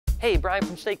Hey, Brian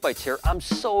from SnakeBytes here. I'm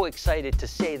so excited to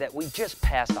say that we just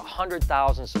passed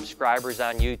 100,000 subscribers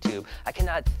on YouTube. I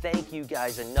cannot thank you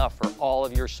guys enough for all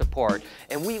of your support.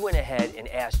 And we went ahead and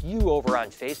asked you over on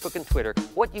Facebook and Twitter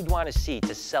what you'd want to see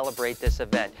to celebrate this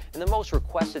event. And the most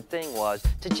requested thing was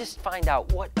to just find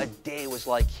out what a day was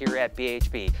like here at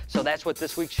BHB. So that's what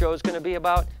this week's show is going to be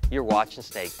about. You're watching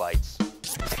SnakeBytes.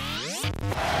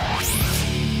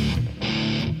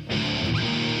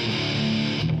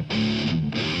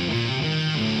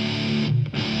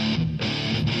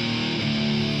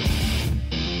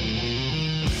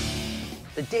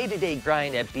 The day-to-day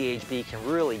grind at BHB can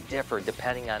really differ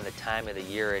depending on the time of the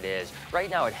year it is. Right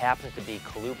now it happens to be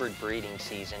colubrid breeding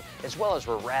season, as well as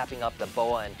we're wrapping up the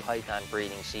boa and python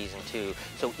breeding season too.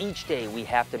 So each day we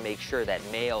have to make sure that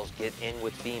males get in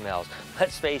with females.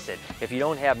 Let's face it, if you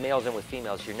don't have males in with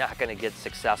females, you're not going to get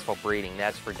successful breeding,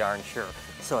 that's for darn sure.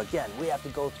 So again, we have to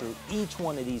go through each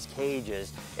one of these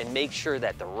cages and make sure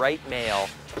that the right male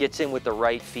gets in with the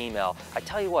right female. I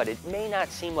tell you what, it may not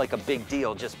seem like a big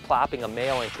deal just plopping a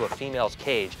male into a female's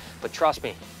cage, but trust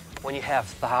me, when you have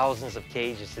thousands of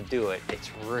cages to do it, it's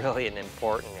really an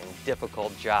important and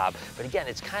difficult job. But again,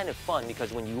 it's kind of fun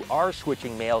because when you are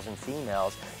switching males and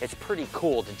females, it's pretty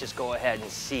cool to just go ahead and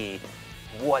see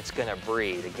what's gonna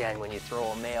breed. Again, when you throw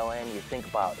a male in, you think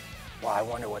about, well, I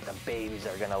wonder what the babies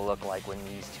are gonna look like when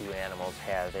these two animals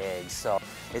have eggs. So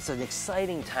it's an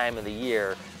exciting time of the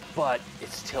year, but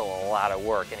it's still a lot of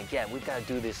work. And again, we've got to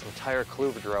do this entire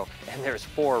colubrid row, and there's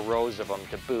 4 rows of them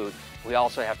to boot. We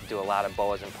also have to do a lot of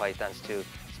boas and pythons too.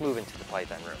 Let's move into the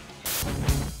python room.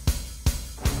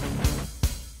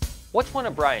 What's one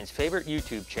of Brian's favorite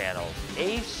YouTube channels?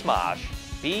 A, Smosh,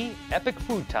 B, Epic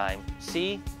Food Time,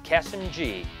 C, Cassim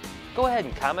G. Go ahead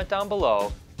and comment down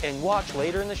below and watch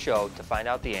later in the show to find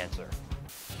out the answer.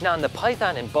 Now in the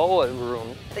python and boa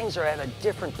room, things are at a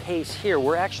different pace here.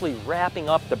 We're actually wrapping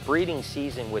up the breeding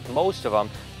season with most of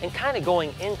them and kind of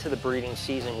going into the breeding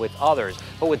season with others.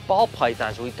 But with ball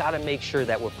pythons, we've got to make sure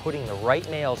that we're putting the right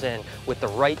males in with the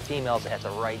right females at the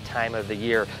right time of the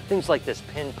year. Things like this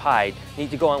pin pied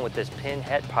need to go in with this pin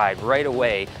het pied right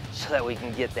away so that we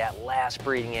can get that last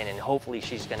breeding in, and hopefully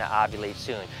she's going to ovulate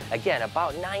soon. Again,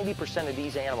 about 90% of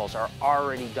these animals are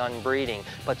already done breeding,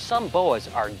 but some boas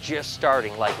are just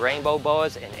starting, like rainbow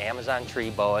boas and Amazon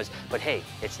tree boas. But hey,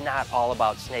 it's not all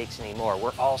about snakes anymore.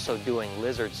 We're also doing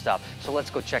lizard stuff. So let's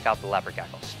go check out the leopard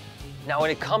geckos. Now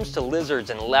when it comes to lizards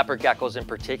and leopard geckos in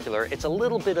particular, it's a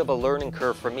little bit of a learning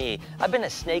curve for me. I've been a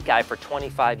snake guy for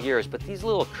 25 years, but these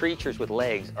little creatures with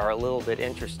legs are a little bit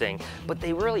interesting. But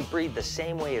they really breed the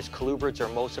same way as colubrids or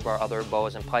most of our other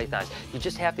boas and pythons. You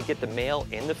just have to get the male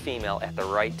in the female at the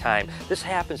right time. This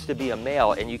happens to be a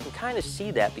male, and you can kind of see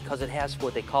that because it has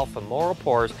what they call femoral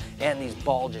pores and these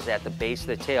bulges at the base of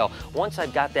the tail. Once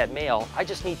I've got that male, I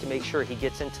just need to make sure he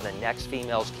gets into the next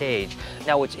female's cage.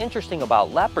 Now what's interesting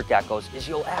about leopard geckos is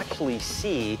you'll actually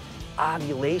see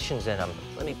ovulations in them.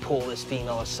 Let me pull this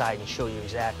female aside and show you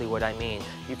exactly what I mean.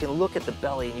 You can look at the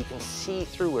belly and you can see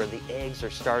through where the eggs are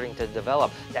starting to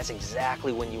develop. That's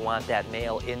exactly when you want that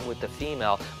male in with the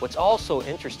female. What's also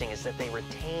interesting is that they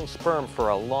retain sperm for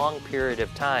a long period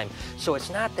of time. So it's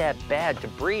not that bad to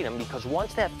breed them, because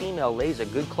once that female lays a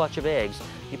good clutch of eggs,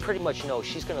 you pretty much know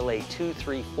she's going to lay 2,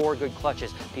 3, 4 good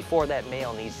clutches before that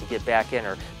male needs to get back in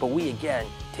her. But we again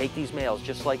take these males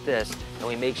just like this, and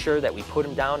we make sure that we put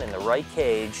them down in the right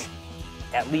cage.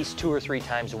 At least 2 or 3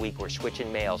 times a week we're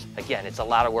switching males. Again, it's a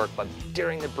lot of work, but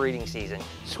during the breeding season,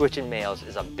 switching males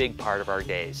is a big part of our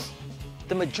days.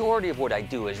 The majority of what I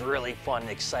do is really fun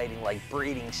and exciting, like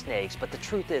breeding snakes, but the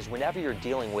truth is, whenever you're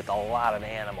dealing with a lot of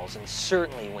animals, and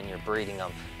certainly when you're breeding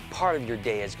them, part of your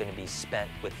day is going to be spent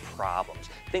with problems.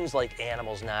 Things like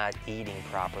animals not eating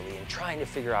properly and trying to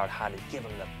figure out how to give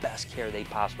them the best care they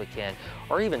possibly can,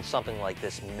 or even something like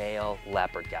this male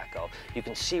leopard gecko. You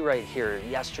can see right here,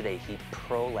 yesterday he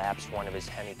prolapsed one of his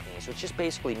hemipenes, which just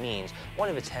basically means one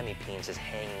of its hemipenes is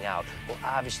hanging out. Well,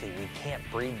 obviously we can't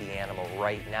breed the animal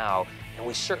right now, and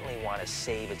we certainly want to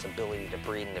save its ability to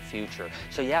breed in the future.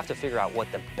 So you have to figure out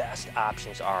what the best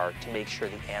options are to make sure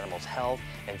the animal's health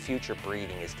and future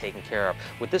breeding is taken care of.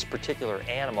 With this particular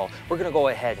animal, we're going to go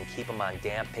ahead and keep him on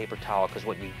damp paper towel, because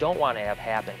what you don't want to have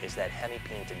happen is that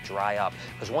hemipene to dry up,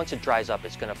 because once it dries up,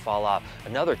 it's going to fall off.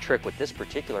 Another trick with this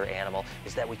particular animal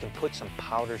is that we can put some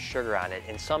powdered sugar on it,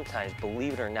 and sometimes,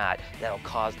 believe it or not, that'll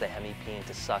cause the hemipene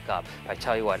to suck up. But I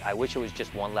tell you what, I wish it was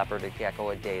just one leopard gecko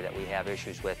a day that we have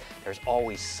issues with. There's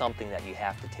always something that you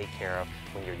have to take care of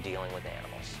when you're dealing with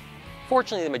animals.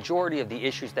 Fortunately, the majority of the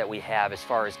issues that we have as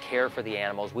far as care for the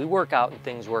animals, we work out and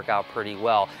things work out pretty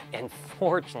well. And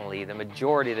fortunately, the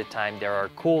majority of the time, there are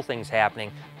cool things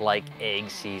happening like egg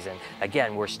season.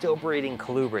 Again, we're still breeding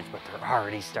colubrids, but they're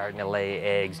already starting to lay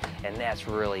eggs. And that's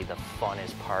really the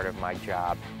funnest part of my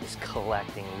job, is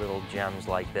collecting little gems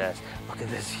like this. Look at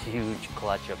this huge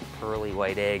clutch of pearly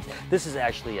white eggs. This is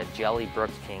actually a Jelly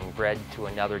Brooks king bred to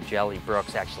another Jelly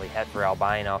Brooks, actually het for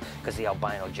albino, because the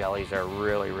albino jellies are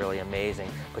really, really amazing.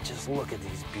 But just look at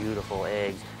these beautiful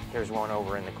eggs. There's one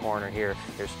over in the corner here.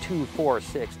 There's 2, 4,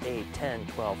 6, 8, 10,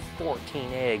 12,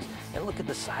 14 eggs. And look at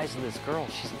the size of this girl.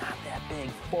 She's not that big.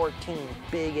 14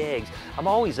 big eggs. I'm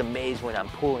always amazed when I'm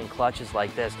pulling clutches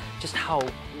like this, just how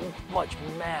much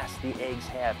mass the eggs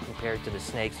have compared to the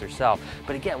snakes themselves.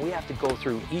 But again, we have to go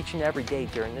through each and every day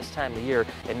during this time of the year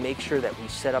and make sure that we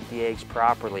set up the eggs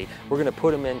properly. We're going to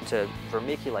put them into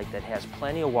vermiculite that has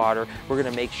plenty of water. We're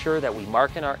going to make sure that we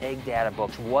mark in our egg data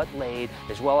books what laid,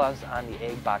 as well as on the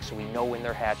egg box, so we know when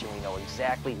they're hatching. We know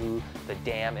exactly who the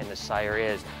dam and the sire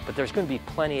is. But there's going to be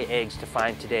plenty of eggs to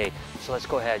find today. So let's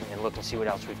go ahead and look and see what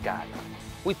else we've got.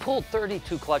 We pulled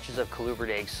 32 clutches of colubrid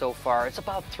eggs so far. It's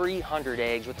about 300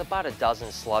 eggs with about a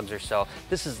dozen slugs or so.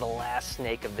 This is the last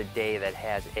snake of the day that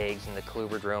has eggs in the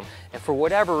colubrid room. And for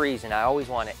whatever reason, I always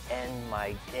want to end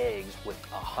my eggs with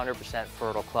 100%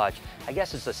 fertile clutch. I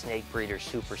guess it's a snake breeder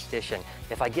superstition.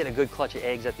 If I get a good clutch of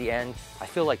eggs at the end, I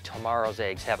feel like tomorrow's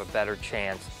eggs have a better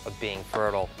chance of being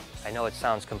fertile. I know it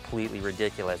sounds completely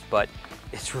ridiculous, but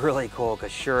it's really cool,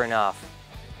 because sure enough,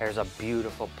 there's a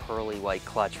beautiful pearly white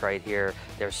clutch right here.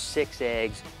 There's 6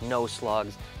 eggs, no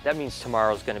slugs. That means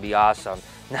tomorrow's gonna be awesome.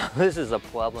 Now, this is a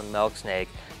Pueblan milk snake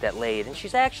that laid, and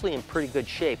she's actually in pretty good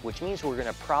shape, which means we're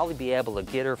gonna probably be able to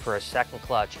get her for a second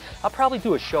clutch. I'll probably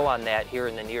do a show on that here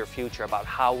in the near future about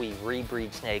how we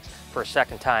rebreed snakes for a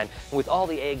second time. And with all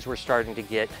the eggs we're starting to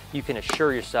get, you can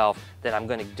assure yourself that I'm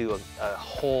gonna do a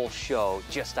whole show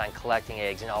just on collecting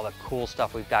eggs and all the cool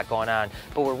stuff we've got going on.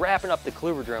 But we're wrapping up the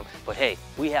colubrid room, but hey,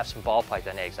 we have some ball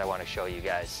python eggs I wanna show you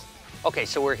guys. Okay,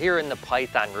 so we're here in the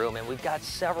python room, and we've got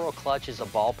several clutches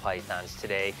of ball pythons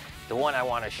today. The one I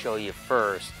want to show you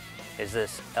first is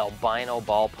this albino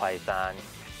ball python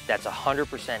that's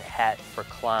 100% het for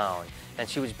clown. And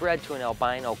she was bred to an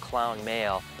albino clown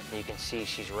male, and you can see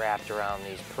she's wrapped around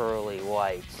these pearly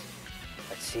whites.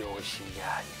 Let's see what she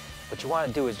got. What you want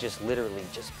to do is just literally,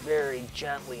 just very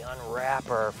gently unwrap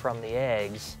her from the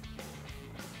eggs,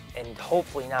 and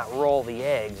hopefully not roll the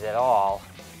eggs at all,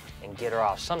 and get her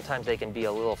off. Sometimes they can be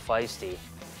a little feisty.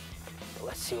 But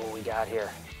let's see what we got here.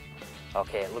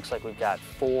 Okay, it looks like we've got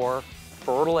 4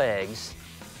 fertile eggs,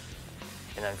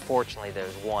 and unfortunately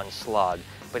there's 1 slug.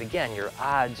 But again, your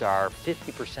odds are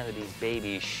 50% of these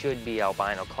babies should be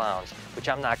albino clowns, which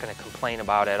I'm not gonna complain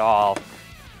about at all.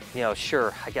 You know,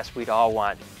 sure, I guess we'd all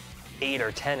want 8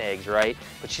 or 10 eggs, right?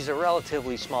 But she's a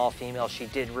relatively small female. She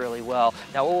did really well.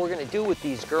 Now, what we're gonna do with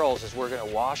these girls is we're gonna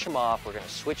wash them off, we're gonna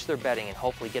switch their bedding, and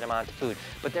hopefully get them onto food.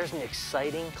 But there's an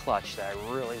exciting clutch that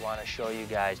I really wanna show you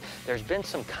guys. There's been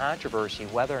some controversy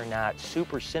whether or not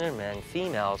super cinnamon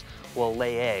females will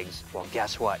lay eggs. Well,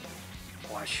 guess what?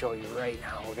 I wanna show you right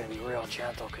now. We're gonna be real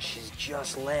gentle, because she's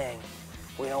just laying.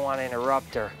 We don't wanna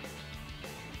interrupt her.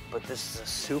 But this is a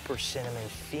super cinnamon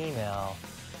female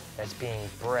that's being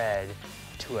bred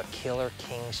to a killer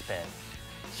kingspin.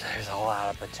 So there's a lot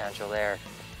of potential there.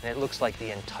 And it looks like the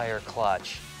entire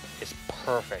clutch is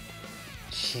perfect.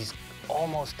 She's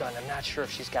almost done. I'm not sure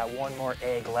if she's got 1 more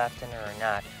egg left in her or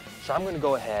not. So I'm gonna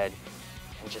go ahead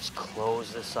and just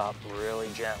close this up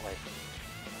really gently.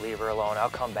 Leave her alone. I'll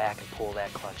come back and pull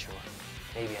that clutch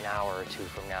maybe an hour or 2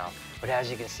 from now. But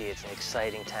as you can see, it's an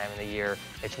exciting time of the year.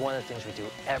 It's one of the things we do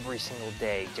every single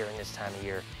day during this time of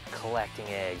year, collecting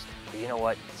eggs. But you know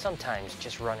what? Sometimes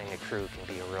just running the crew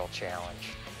can be a real challenge.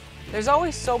 There's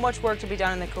always so much work to be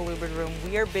done in the colubrid room.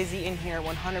 We are busy in here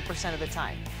 100% of the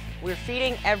time. We're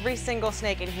feeding every single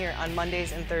snake in here on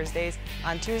Mondays and Thursdays.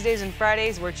 On Tuesdays and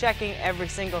Fridays, we're checking every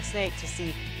single snake to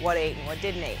see what ate and what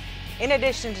didn't eat. In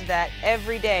addition to that,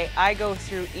 every day I go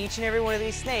through each and every one of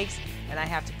these snakes, and I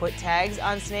have to put tags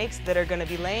on snakes that are gonna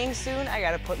be laying soon. I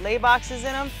gotta put lay boxes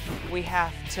in them. We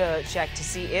have to check to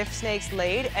see if snakes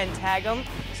laid and tag them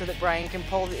so that Brian can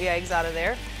pull the eggs out of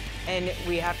there. And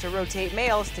we have to rotate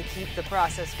males to keep the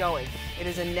process going. It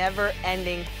is a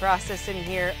never-ending process in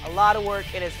here, a lot of work,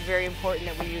 and it's very important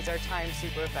that we use our time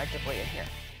super effectively in here.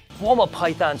 Woma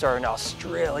pythons are an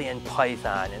Australian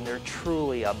python, and they're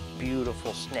truly a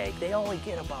beautiful snake. They only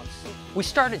get about 6. We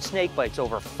started Snake Bites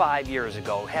over 5 years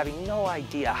ago, having no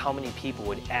idea how many people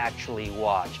would actually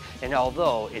watch. And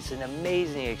although it's an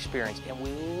amazing experience and we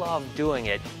love doing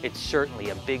it, it's certainly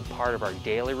a big part of our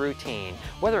daily routine.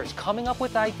 Whether it's coming up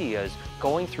with ideas,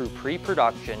 going through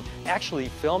pre-production, actually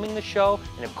filming the show,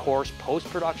 and of course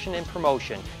post-production and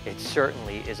promotion, it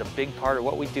certainly is a big part of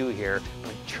what we do here,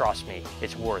 but trust me,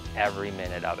 it's worth every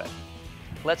minute of it.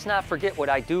 Let's not forget what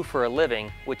I do for a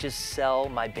living, which is sell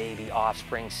my baby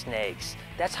offspring snakes.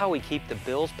 That's how we keep the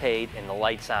bills paid and the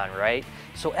lights on, right?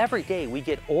 So every day we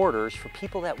get orders for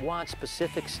people that want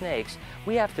specific snakes.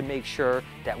 We have to make sure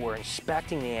that we're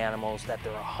inspecting the animals, that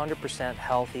they're 100%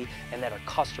 healthy, and that our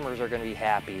customers are going to be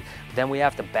happy. Then we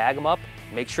have to bag them up,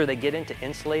 make sure they get into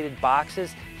insulated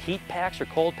boxes, heat packs or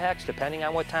cold packs, depending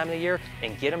on what time of the year,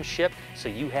 and get them shipped so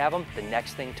you have them the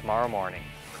next thing tomorrow morning.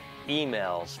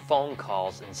 Emails, phone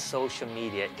calls, and social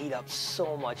media eat up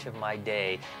so much of my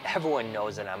day. Everyone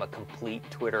knows that I'm a complete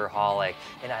Twitter-holic,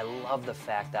 and I love the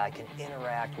fact that I can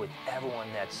interact with everyone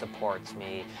that supports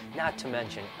me, not to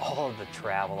mention all of the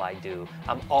travel I do.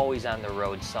 I'm always on the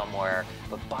road somewhere,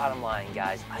 but bottom line,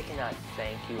 guys, I cannot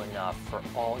thank you enough for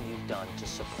all you've done to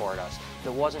support us. If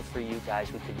it wasn't for you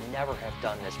guys, we could never have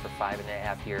done this for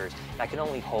 5.5 years. And I can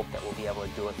only hope that we'll be able to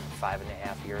do it for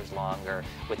 5.5 years longer.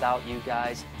 Without you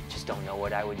guys, just don't know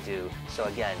what I would do. So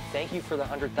again, thank you for the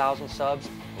 100,000 subs.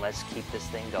 Let's keep this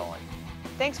thing going.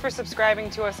 Thanks for subscribing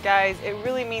to us, guys. It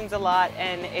really means a lot,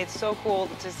 and it's so cool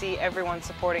to see everyone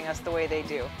supporting us the way they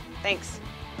do. Thanks.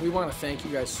 We want to thank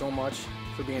you guys so much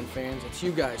for being fans. It's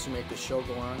you guys who make this show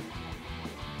go on.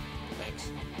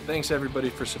 Thanks. Thanks everybody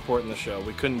for supporting the show.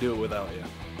 We couldn't do it without you.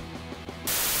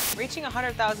 Reaching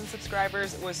 100,000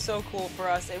 subscribers was so cool for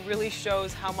us. It really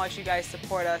shows how much you guys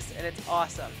support us, and it's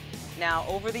awesome. Now,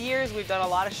 over the years, we've done a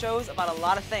lot of shows about a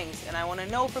lot of things, and I want to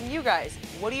know from you guys,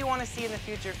 what do you want to see in the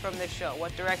future from this show?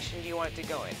 What direction do you want it to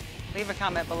go in? Leave a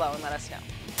comment below and let us know.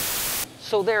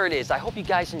 So there it is. I hope you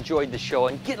guys enjoyed the show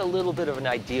and get a little bit of an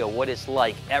idea what it's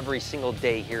like every single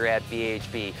day here at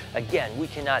BHB. Again, we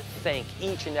cannot thank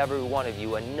each and every one of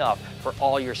you enough for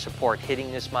all your support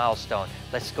hitting this milestone.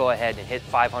 Let's go ahead and hit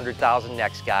 500,000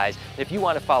 next, guys. And if you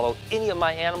want to follow any of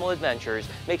my animal adventures,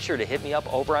 make sure to hit me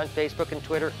up over on Facebook and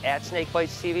Twitter at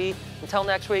SnakeBytesTV. Until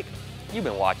next week, you've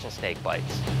been watching Snake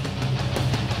Bites.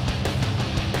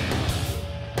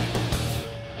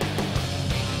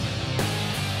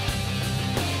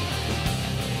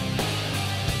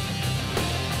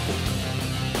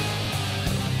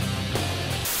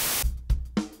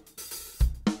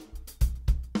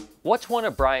 What's one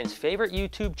of Brian's favorite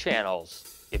YouTube channels?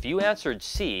 If you answered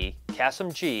C,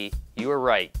 Cassim G, you were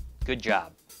right. Good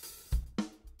job.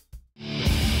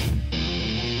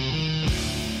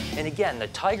 And again, the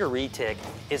tiger retic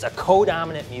is a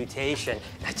codominant mutation.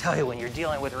 I tell you, when you're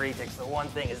dealing with retics, the one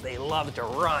thing is they love to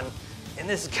run, and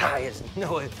this guy is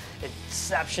no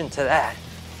exception to that.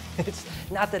 It's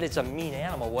not that it's a mean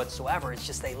animal whatsoever, it's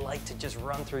just they like to just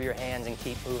run through your hands and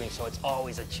keep moving, so it's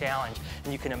always a challenge.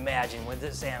 And you can imagine when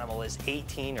this animal is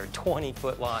 18 or 20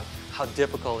 foot long, how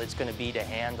difficult it's going to be to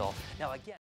handle. Now again,